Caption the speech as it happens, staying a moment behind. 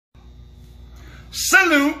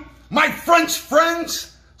salute, my French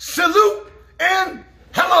friends, salute and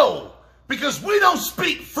hello, because we don't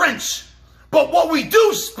speak French, but what we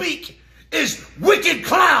do speak is wicked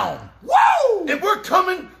clown. Woo! And we're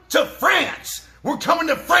coming to France. We're coming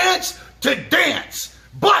to France to dance,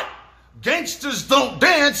 but gangsters don't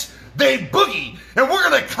dance, they boogie, and we're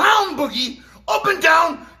gonna clown boogie up and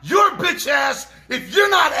down your bitch ass if you're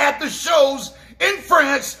not at the shows in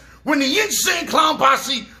France when the insane clown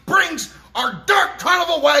posse brings our dark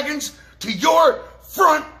carnival wagons to your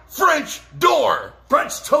front French door.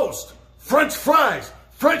 French toast, French fries,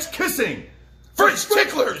 French kissing, French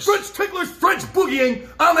ticklers, French boogieing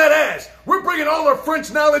on that ass. We're bringing all our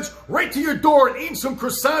French knowledge right to your door and eating some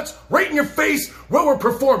croissants right in your face while we're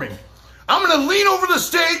performing. I'm gonna lean over the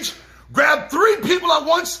stage, grab 3 people at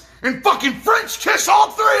once, and fucking French kiss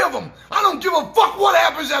all 3 of them. I don't give a fuck what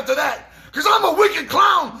happens after that, because I'm a wicked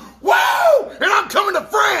clown. Woo! And I'm coming to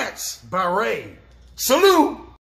France. Barret. Salute.